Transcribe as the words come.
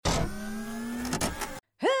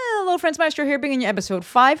friends, Maestro here, bringing you episode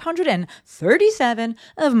 537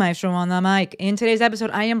 of Maestro on the Mic. In today's episode,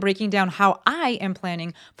 I am breaking down how I am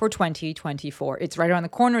planning for 2024. It's right around the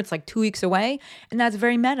corner. It's like 2 weeks away. And that's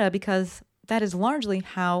very meta because that is largely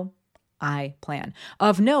how I plan.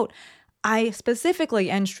 Of note, I specifically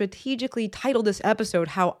and strategically titled this episode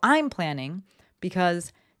How I'm Planning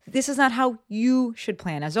because this is not how you should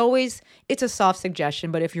plan. As always, it's a soft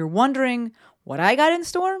suggestion, but if you're wondering what I got in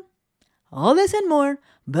store, all this and more.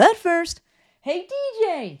 But first, hey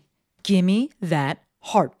DJ, gimme that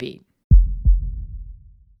heartbeat.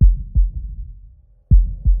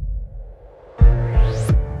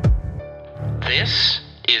 This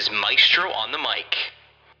is Maestro on the Mic,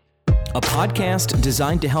 a podcast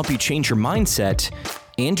designed to help you change your mindset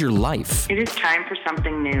and your life. It is time for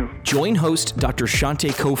something new. Join host Dr.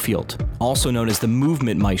 Shante Cofield, also known as the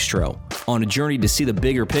Movement Maestro, on a journey to see the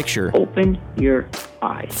bigger picture, Open your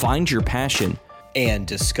eyes. find your passion, and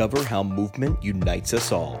discover how movement unites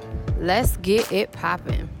us all. Let's get it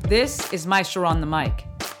poppin'. This is Maestro on the Mic.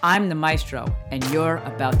 I'm the Maestro, and you're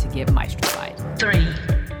about to get maestrofied. 3,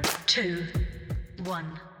 2,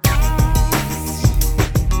 1.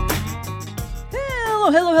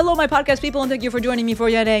 Hello, my podcast people, and thank you for joining me for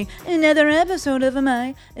yet another episode of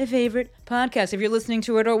my favorite podcast. If you're listening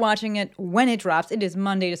to it or watching it when it drops, it is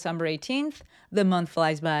Monday, December 18th. The month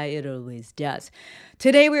flies by, it always does.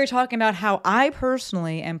 Today we are talking about how I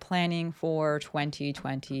personally am planning for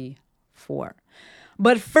 2024.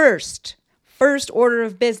 But first order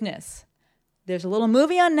of business. There's a little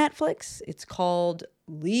movie on Netflix. It's called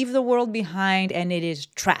Leave the World Behind, and it is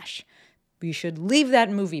trash. You should leave that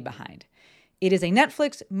movie behind. It is a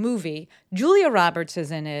Netflix movie. Julia Roberts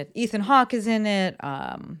is in it. Ethan Hawke is in it.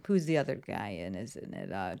 Who's the other guy in it?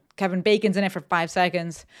 Kevin Bacon's in it for 5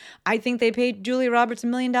 seconds. I think they paid Julia Roberts $1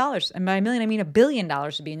 million. And by $1 million, I mean $1 billion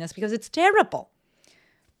to be in this because it's terrible.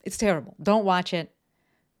 It's terrible. Don't watch it.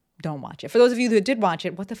 Don't watch it. For those of you who did watch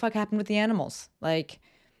it, what the fuck happened with the animals? Like,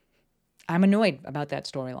 I'm annoyed about that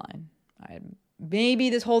storyline.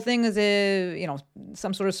 Maybe this whole thing is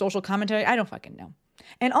some sort of social commentary. I don't fucking know.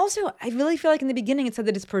 And also, I really feel like in the beginning it said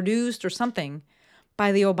that it's produced or something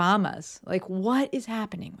by the Obamas. Like, what is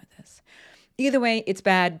happening with this? Either way, it's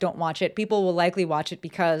bad. Don't watch it. People will likely watch it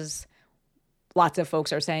because lots of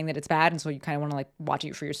folks are saying that it's bad. And so you kind of want to like watch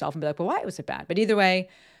it for yourself and be like, well, why was it bad? But either way,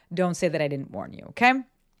 don't say that I didn't warn you, okay?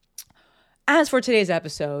 As for today's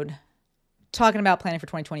episode, talking about planning for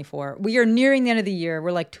 2024. We are nearing the end of the year.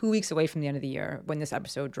 We're like 2 weeks away from the end of the year when this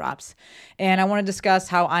episode drops. And I want to discuss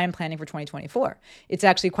how I am planning for 2024. It's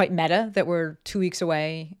actually quite meta that we're 2 weeks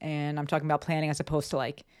away and I'm talking about planning as opposed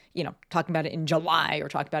to talking about it in July or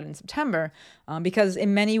talking about it in September. Because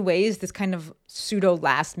in many ways, this kind of pseudo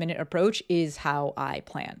last minute approach is how I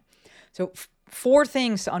plan. So 4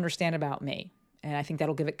 things to understand about me. And I think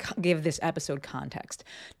that'll give this episode context.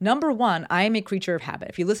 Number 1, I am a creature of habit.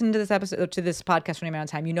 If you listen to this podcast for any amount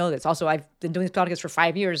of time, you know this. Also, I've been doing this podcast for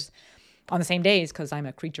 5 years on the same days because I'm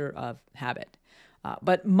a creature of habit.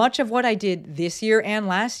 But much of what I did this year and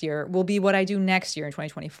last year will be what I do next year in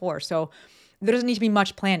 2024. So there doesn't need to be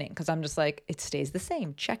much planning because I'm just like, it stays the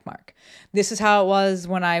same, check mark. This is how it was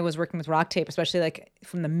when I was working with rock tape, especially like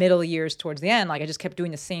from the middle years towards the end. Like I just kept doing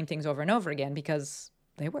the same things over and over again because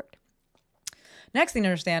they worked. Next thing to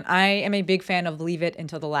understand, I am a big fan of leave it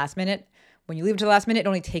until the last minute. When you leave it to the last minute, it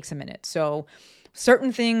only takes a minute. So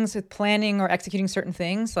certain things with planning or executing certain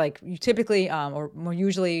things, like you typically, or more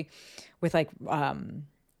usually with like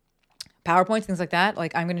PowerPoints, things like that,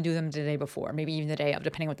 like I'm going to do them the day before, maybe even the day of,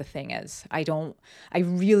 depending on what the thing is. I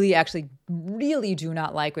really do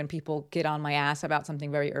not like when people get on my ass about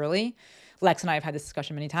something very early. Lex and I have had this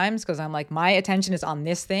discussion many times because I'm like, my attention is on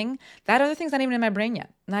this thing. That other thing's not even in my brain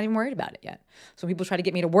yet. I'm not even worried about it yet. So people try to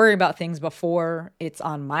get me to worry about things before it's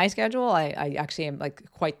on my schedule. I actually am like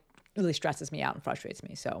really stresses me out and frustrates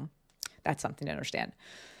me. So that's something to understand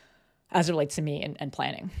as it relates to me and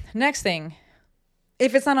planning. Next thing,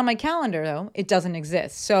 if it's not on my calendar though, it doesn't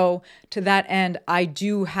exist. So to that end, I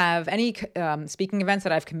do have any speaking events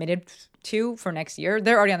that I've committed to for next year,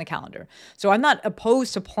 they're already on the calendar. So I'm not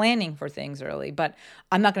opposed to planning for things early, but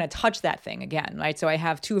I'm not going to touch that thing again, right? So I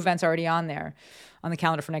have 2 events already on there on the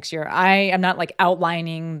calendar for next year. I am not like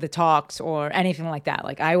outlining the talks or anything like that.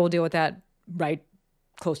 Like I will deal with that right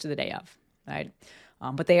close to the day of, right?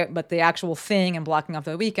 But the actual thing and blocking off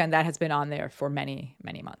the weekend, that has been on there for many,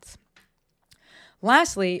 many months.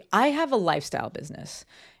 Lastly, I have a lifestyle business.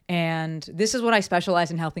 And this is what I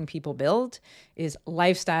specialize in helping people build is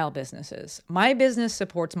lifestyle businesses. My business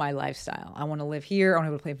supports my lifestyle. I want to live here. I want to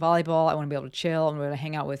be able to play volleyball. I want to be able to chill. I want to be able to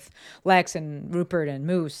hang out with Lex and Rupert and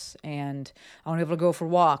Moose. And I want to be able to go for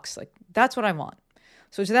walks. Like that's what I want.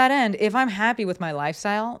 So to that end, if I'm happy with my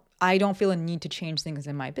lifestyle, I don't feel a need to change things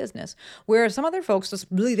in my business. Whereas some other folks just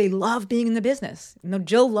really, they love being in the business.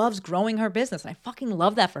 Jill loves growing her business. And I fucking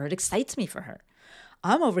love that for her. It excites me for her.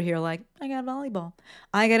 I'm over here like, I got volleyball.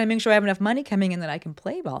 I got to make sure I have enough money coming in that I can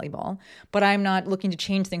play volleyball, but I'm not looking to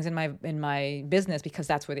change things in my business because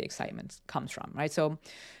that's where the excitement comes from, right? So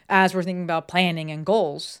as we're thinking about planning and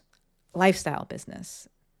goals, lifestyle business,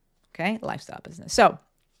 okay? Lifestyle business. So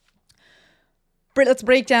let's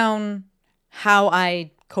break down how I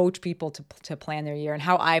coach people to plan their year and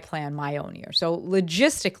how I plan my own year. So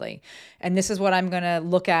logistically, and this is what I'm going to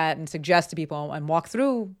look at and suggest to people and walk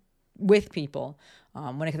through with people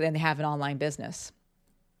when they have an online business.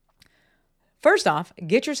 First off,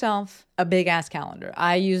 get yourself a big ass calendar.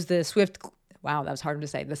 I use the Swift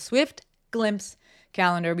Glimpse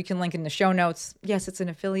calendar. We can link in the show notes. Yes, it's an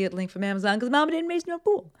affiliate link from Amazon because Mama didn't raise no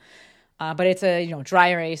pool. But it's a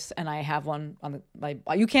dry erase, and I have one on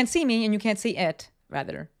you can't see me and you can't see it.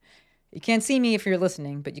 Rather, you can't see me if you're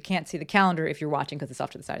listening, but you can't see the calendar if you're watching because it's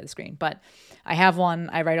off to the side of the screen. But I have one.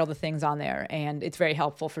 I write all the things on there, and it's very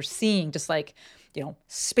helpful for seeing, just like,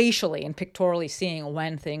 spatially and pictorially seeing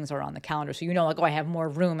when things are on the calendar. So I have more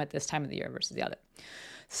room at this time of the year versus the other.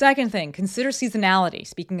 Second thing, consider seasonality.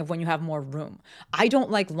 Speaking of when you have more room, I don't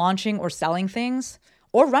like launching or selling things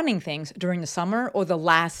or running things during the summer or the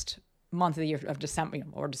last month of the year of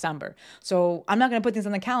December. So I'm not going to put things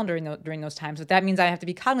on the calendar during those times, but that means I have to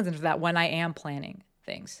be cognizant of that when I am planning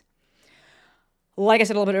things. Like I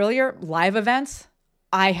said a little bit earlier, live events,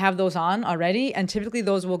 I have those on already, and typically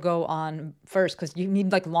those will go on first because you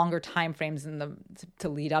need like longer time frames to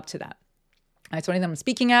lead up to that. Right, so any that I'm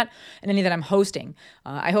speaking at and any that I'm hosting.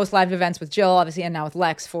 I host live events with Jill, obviously, and now with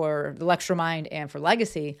Lex for the Lecture Mind and for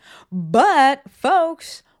Legacy. But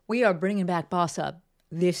folks, we are bringing back Boss Up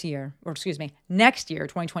next year,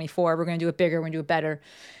 2024. We're going to do it bigger. We're going to do it better.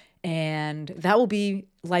 And that will be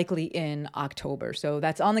likely in October. So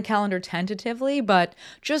that's on the calendar tentatively, but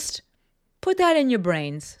just put that in your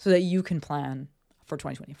brains so that you can plan for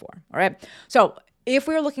 2024. All right. So if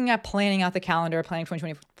we're looking at planning out the calendar, planning for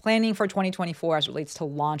 2024 as it relates to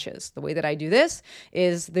launches, the way that I do this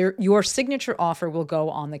is your signature offer will go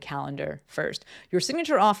on the calendar first. Your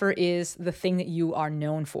signature offer is the thing that you are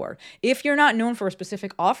known for. If you're not known for a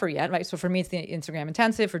specific offer yet, right? So for me, it's the Instagram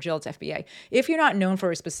Intensive. For Jill, it's FBA. If you're not known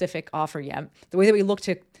for a specific offer yet, the way that we look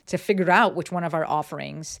to figure out which one of our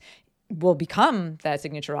offerings will become that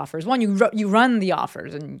signature offer is one, you run the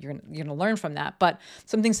offers and you're going to learn from that. But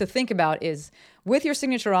some things to think about is with your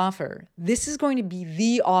signature offer, this is going to be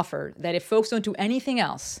the offer that if folks don't do anything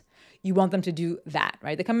else, you want them to do that,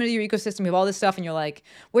 right? They come into your ecosystem, you have all this stuff and you're like,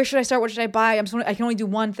 where should I start? What should I buy? I can only do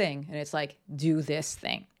one thing. And it's like, do this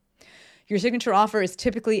thing. Your signature offer is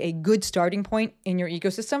typically a good starting point in your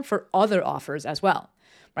ecosystem for other offers as well.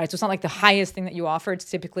 Right? So it's not like the highest thing that you offer. It's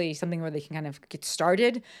typically something where they can kind of get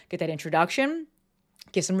started, get that introduction,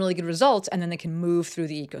 get some really good results, and then they can move through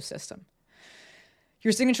the ecosystem.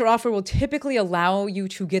 Your signature offer will typically allow you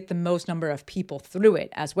to get the most number of people through it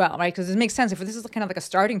as well, right? Because it makes sense. If this is kind of like a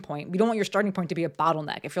starting point, we don't want your starting point to be a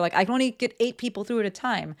bottleneck. If you're like, I can only get 8 people through at a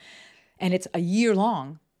time, and it's a year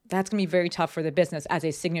long, that's going to be very tough for the business as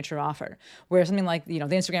a signature offer. Where something like, the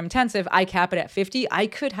Instagram Intensive, I cap it at 50. I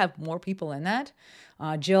could have more people in that.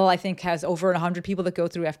 Jill, I think, has over 100 people that go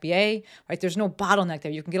through FBA, right? There's no bottleneck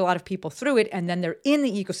there. You can get a lot of people through it, and then they're in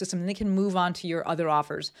the ecosystem, and they can move on to your other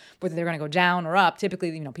offers, whether they're going to go down or up.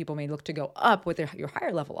 Typically, people may look to go up with your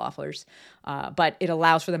higher level offers, but it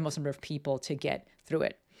allows for the most number of people to get through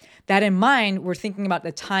it. That in mind, we're thinking about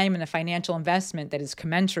the time and the financial investment that is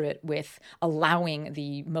commensurate with allowing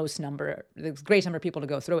the greatest number of people to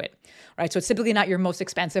go through it, right? So it's typically not your most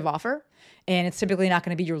expensive offer, and it's typically not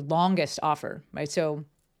going to be your longest offer, right? So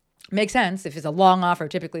it makes sense. If it's a long offer,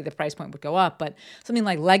 typically the price point would go up, but something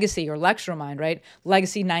like Legacy or Lecture Mind, right?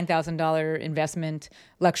 Legacy, $9,000 investment,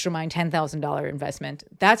 Lecture Mind, $10,000 investment.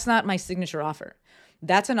 That's not my signature offer.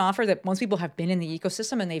 That's an offer that once people have been in the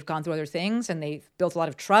ecosystem and they've gone through other things and they've built a lot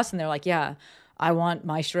of trust and they're like, yeah, I want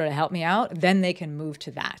Maestro to help me out, then they can move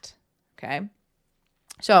to that, okay?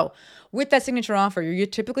 So with that signature offer, you're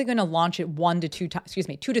typically going to launch it 2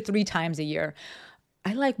 to 3 times a year.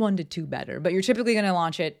 I like 1 to 2 better, but you're typically going to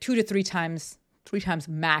launch it 2 to 3 times, 3 times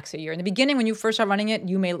max a year. In the beginning, when you first start running it,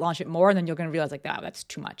 you may launch it more and then you're going to realize like, oh, that's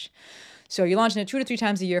too much. So you're launching it 2 to 3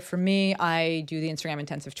 times a year. For me, I do the Instagram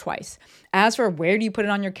Intensive twice. As for where do you put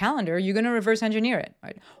it on your calendar, you're going to reverse engineer it,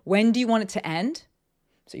 right? When do you want it to end?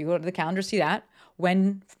 So you go to the calendar, see that.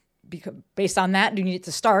 When based on that, you need it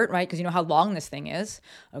to start, right? Because you know how long this thing is.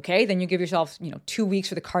 Okay, then you give yourself, 2 weeks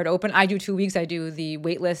for the card open. I do 2 weeks. I do the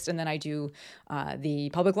wait list, and then I do the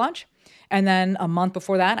public launch. And then a month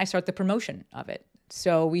before that, I start the promotion of it.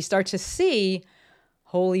 So we start to see,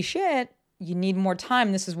 holy shit, you need more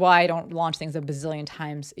time. This is why I don't launch things a bazillion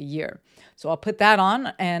times a year. So I'll put that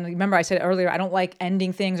on. And remember, I said earlier, I don't like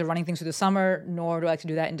ending things or running things through the summer, nor do I like to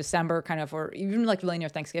do that in December, kind of, or even like really near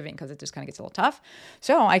Thanksgiving, because it just kind of gets a little tough.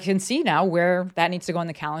 So I can see now where that needs to go on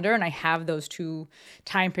the calendar. And I have those 2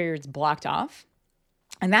 time periods blocked off.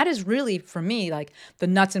 And that is really, for me, like the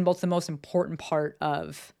nuts and bolts, the most important part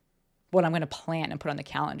of what I'm going to plan and put on the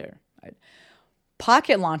calendar. Right?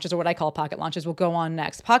 Pocket launches, or what I call pocket launches, will go on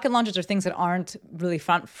next. Pocket launches are things that aren't really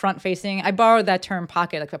front facing. I borrowed that term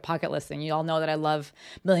pocket, like a pocket listing. You all know that I love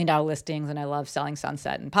 $1 million listings and I love selling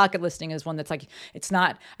sunset. And pocket listing is one that's like, it's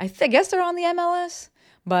not, I guess they're on the MLS,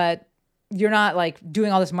 but you're not like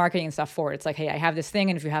doing all this marketing and stuff for it. It's like, hey, I have this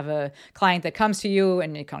thing. And if you have a client that comes to you,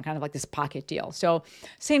 and it kind of like this pocket deal. So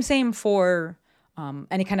same for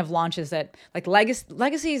any kind of launches that, like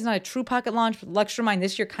Legacy is not a true pocket launch, but Luxury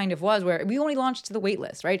this year kind of was, where we only launched to the wait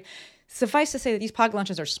list, right? Suffice to say that these pocket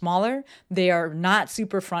launches are smaller. They are not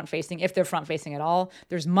super front facing, if they're front facing at all.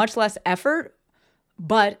 There's much less effort,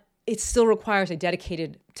 but it still requires a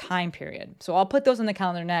dedicated time period. So I'll put those on the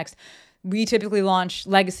calendar next. We typically launch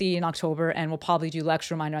Legacy in October, and we'll probably do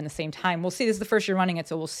Lex Reminder on the same time. We'll see. This is the first year running it,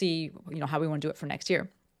 so we'll see, how we want to do it for next year,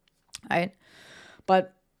 right?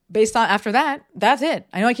 But based on after that, that's it.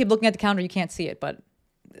 I know I keep looking at the calendar, you can't see it, but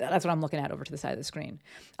that's what I'm looking at over to the side of the screen.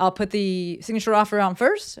 I'll put the signature offer on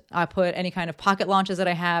first. I'll put any kind of pocket launches that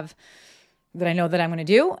I have that I know that I'm going to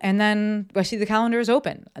do. And then I see the calendar is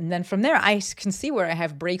open. And then from there, I can see where I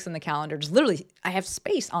have breaks in the calendar. Just literally, I have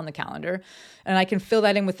space on the calendar. And I can fill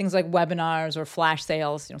that in with things like webinars or flash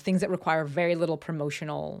sales, things that require very little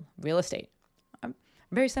promotional real estate.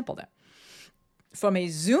 Very simple there. From a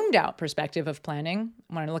zoomed out perspective of planning,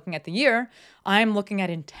 when I'm looking at the year, I'm looking at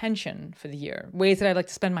intention for the year, ways that I'd like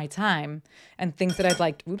to spend my time, and things that I'd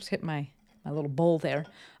like, hit my little bowl there,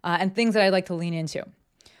 and things that I'd like to lean into.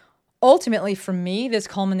 Ultimately, for me, this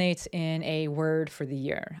culminates in a word for the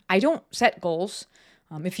year. I don't set goals.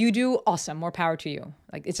 If you do, awesome, more power to you.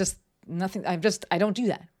 Like, it's just nothing, I don't do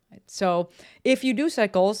that. So if you do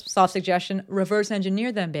set goals, soft suggestion, reverse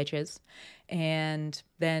engineer them, bitches, and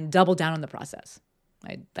then double down on the process.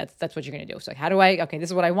 Right? That's what you're going to do. So okay, this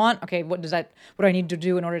is what I want. Okay, what do I need to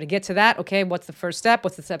do in order to get to that? Okay, what's the first step?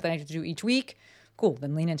 What's the step that I need to do each week? Cool,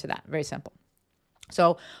 then lean into that. Very simple.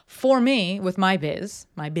 So for me, with my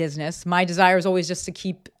business, my desire is always just to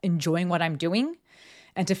keep enjoying what I'm doing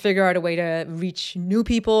and to figure out a way to reach new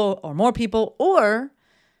people or more people, or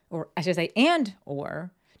I should say,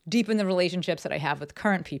 or deepen the relationships that I have with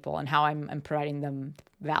current people and how I'm providing them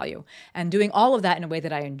value, and doing all of that in a way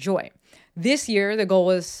that I enjoy. This year, the goal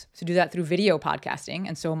was to do that through video podcasting.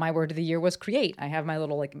 And so my word of the year was create. I have my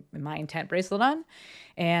little, my intent bracelet on,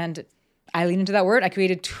 and I lean into that word. I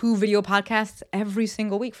created 2 video podcasts every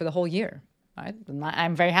single week for the whole year. Right?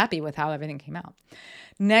 I'm very happy with how everything came out.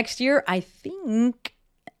 Next year, I think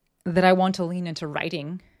that I want to lean into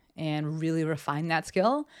writing and really refine that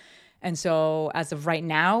skill. And so as of right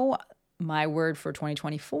now, my word for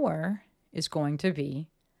 2024 is going to be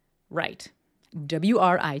write.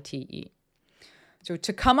 WRITE. So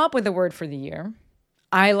to come up with a word for the year,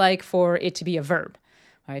 I like for it to be a verb.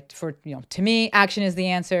 Right? To me, action is the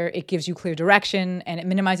answer. It gives you clear direction and it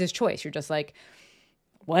minimizes choice. You're just like,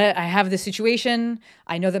 what? I have this situation.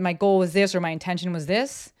 I know that my goal was this or my intention was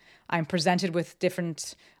this. I'm presented with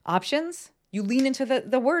different options. You lean into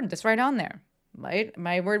the word that's right on there. Right?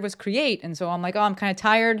 My word was create. And so I'm like, I'm kind of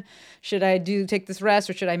tired. Should I take this rest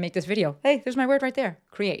or should I make this video? Hey, there's my word right there.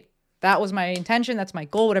 Create. That was my intention. That's my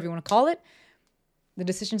goal, whatever you want to call it. The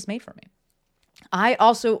decision's made for me. I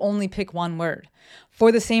also only pick one word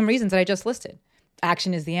for the same reasons that I just listed.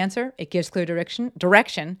 Action is the answer. It gives clear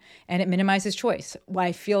direction, and it minimizes choice.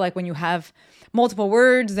 I feel like when you have multiple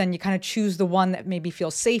words, then you kind of choose the one that maybe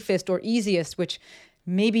feels safest or easiest, which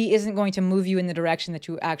maybe isn't going to move you in the direction that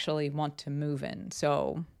you actually want to move in.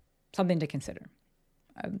 So something to consider.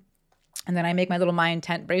 And then I make my little My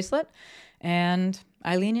Intent bracelet, and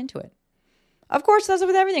I lean into it. Of course, that's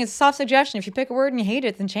with everything. It's a soft suggestion. If you pick a word and you hate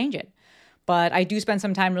it, then change it. But I do spend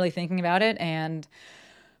some time really thinking about it, and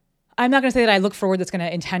I'm not going to say that I look for a word that's going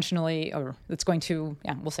to intentionally, or that's going to,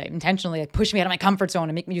 we'll say intentionally, push me out of my comfort zone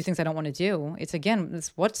and make me do things I don't want to do.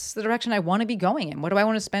 It's what's the direction I want to be going in? What do I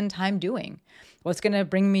want to spend time doing? What's going to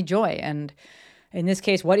bring me joy? And in this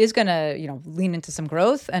case, what is going to, lean into some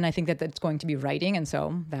growth? And I think that that's going to be writing. And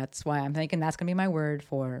so that's why I'm thinking that's going to be my word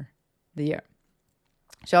for the year.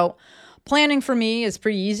 So planning for me is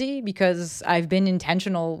pretty easy because I've been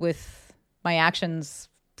intentional with my actions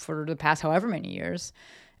for the past however many years.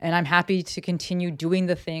 And I'm happy to continue doing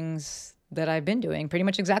the things that I've been doing pretty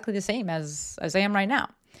much exactly the same as I am right now.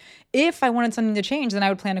 If I wanted something to change, then I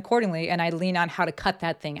would plan accordingly and I'd lean on how to cut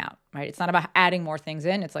that thing out, right? It's not about adding more things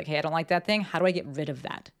in. It's like, hey, I don't like that thing. How do I get rid of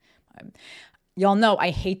that? Y'all know I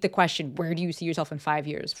hate the question, where do you see yourself in 5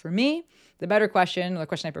 years? For me, the better question, or the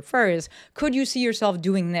question I prefer is, could you see yourself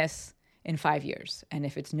doing this in 5 years? And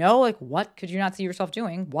if it's no, like, what could you not see yourself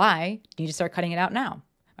doing? Why? You need to start cutting it out now.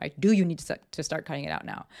 Right? Do you need to start cutting it out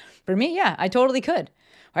now? For me, yeah, I totally could.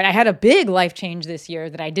 Right? I had a big life change this year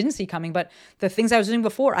that I didn't see coming, but the things I was doing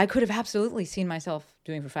before, I could have absolutely seen myself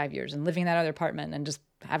doing for 5 years and living in that other apartment and just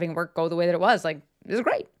having work go the way that it was. Like, it was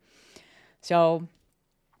great. So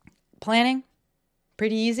planning,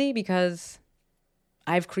 pretty easy because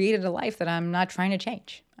I've created a life that I'm not trying to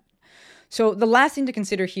change. So the last thing to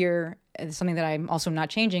consider here, something that I'm also not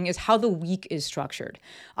changing, is how the week is structured.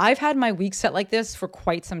 I've had my week set like this for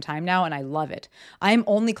quite some time now, and I love it. I'm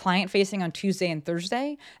only client-facing on Tuesday and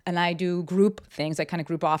Thursday, and I do group things, like kind of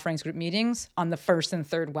group offerings, group meetings, on the first and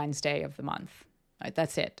third Wednesday of the month. Right,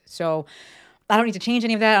 that's it. So I don't need to change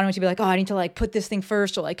any of that. I don't need to be like, oh, I need to like put this thing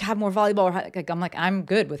first or like have more volleyball. Or I'm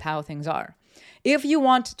good with how things are. If you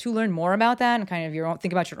want to learn more about that and kind of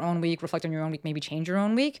think about your own week, reflect on your own week, maybe change your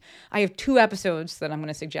own week, I have 2 episodes that I'm going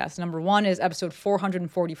to suggest. Number 1 is episode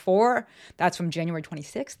 444. That's from January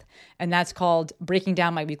 26th. And that's called Breaking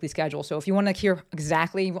Down My Weekly Schedule. So if you want to hear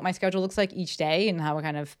exactly what my schedule looks like each day and how I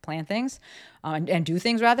kind of plan things and do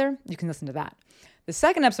things rather, you can listen to that. The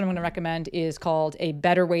second episode I'm going to recommend is called A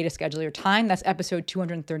Better Way to Schedule Your Time. That's episode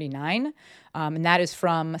 239. And that is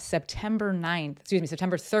from September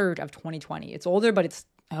 3rd of 2020. It's older, but it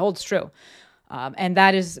holds true. And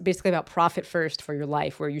that is basically about profit first for your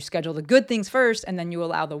life, where you schedule the good things first, and then you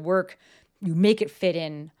allow the work, you make it fit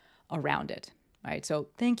in around it. All right. So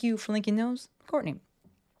thank you for linking those, Courtney.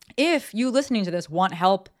 If you listening to this want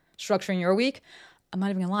help structuring your week, I'm not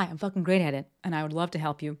even gonna lie, I'm fucking great at it, and I would love to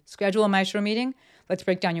help you. Schedule a Maestro meeting. Let's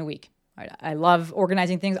break down your week. All right, I love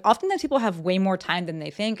organizing things. Oftentimes people have way more time than they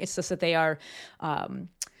think. It's just that they are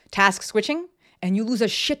task switching, and you lose a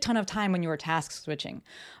shit ton of time when you are task switching.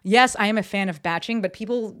 Yes, I am a fan of batching, but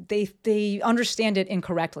people, they understand it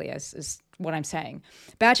incorrectly, is what I'm saying.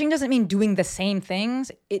 Batching doesn't mean doing the same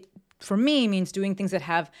things. It, for me, means doing things that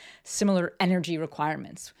have similar energy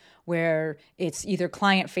requirements, where it's either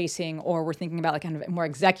client-facing or we're thinking about like kind of more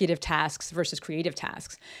executive tasks versus creative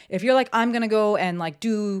tasks. If you're like, I'm going to go and like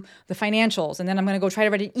do the financials, and then I'm going to go try to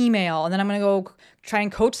write an email, and then I'm going to go try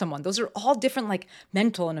and coach someone. Those are all different like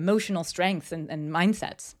mental and emotional strengths and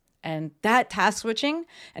mindsets. And that task switching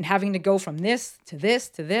and having to go from this to this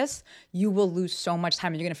to this, you will lose so much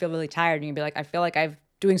time, and you're going to feel really tired, and you'll be like, I feel like I'm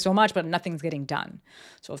doing so much, but nothing's getting done.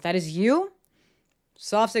 So if that is you,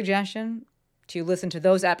 soft suggestion to listen to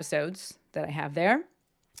those episodes that I have there.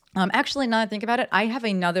 Actually, now that I think about it, I have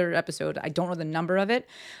another episode. I don't know the number of it,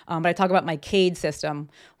 but I talk about my CADE system.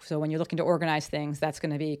 So when you're looking to organize things, that's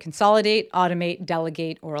going to be consolidate, automate,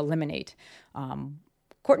 delegate, or eliminate.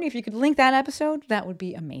 Courtney, if you could link that episode, that would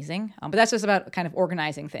be amazing. But that's just about kind of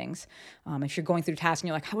organizing things. If you're going through tasks and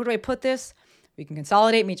you're like, how do I put this? We can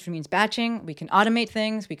consolidate, which means batching. We can automate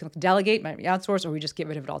things. We can delegate, might be outsource, or we just get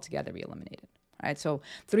rid of it altogether. We eliminate it. All right, so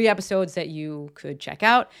 3 episodes that you could check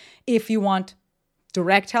out. If you want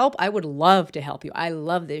direct help, I would love to help you. I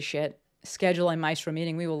love this shit. Schedule a Maestro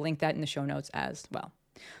meeting. We will link that in the show notes as well.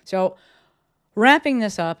 So wrapping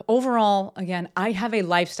this up, overall, again, I have a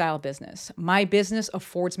lifestyle business. My business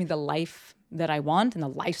affords me the life that I want and the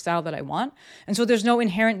lifestyle that I want. And so there's no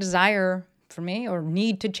inherent desire for me or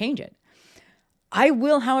need to change it. I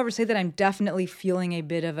will, however, say that I'm definitely feeling a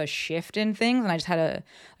bit of a shift in things. And I just had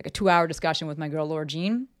a 2-hour discussion with my girl, Laura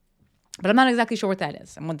Jean. But I'm not exactly sure what that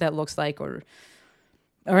is and what that looks like or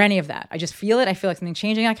any of that. I just feel it. I feel like something's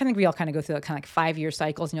changing. I think we all kind of go through kind of like 5-year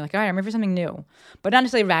cycles. And you're like, all right, I'm ready for something new. But not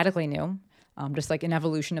necessarily radically new. Just like an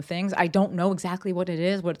evolution of things. I don't know exactly what it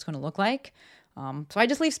is, what it's going to look like. So I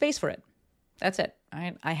just leave space for it. That's it. All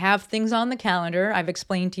right. I have things on the calendar. I've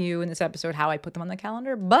explained to you in this episode how I put them on the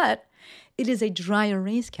calendar, but it is a dry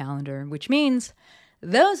erase calendar, which means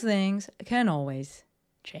those things can always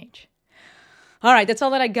change. All right. That's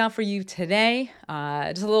all that I got for you today.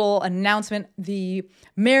 Just a little announcement. The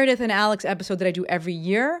Meredith and Alex episode that I do every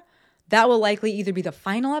year, that will likely either be the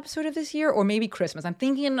final episode of this year or maybe Christmas. I'm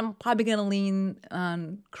thinking I'm probably going to lean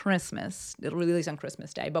on Christmas. It'll release on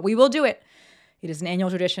Christmas Day, but we will do it. It is an annual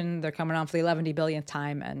tradition. They're coming on for the 11 billionth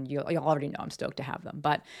time, and you already know I'm stoked to have them.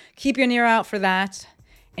 But keep your ear out for that,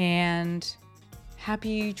 and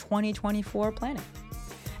happy 2024 planning.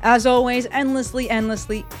 As always, endlessly,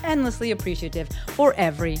 endlessly, endlessly appreciative for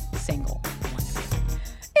every single one of you.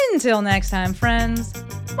 Until next time, friends,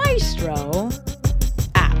 Maestro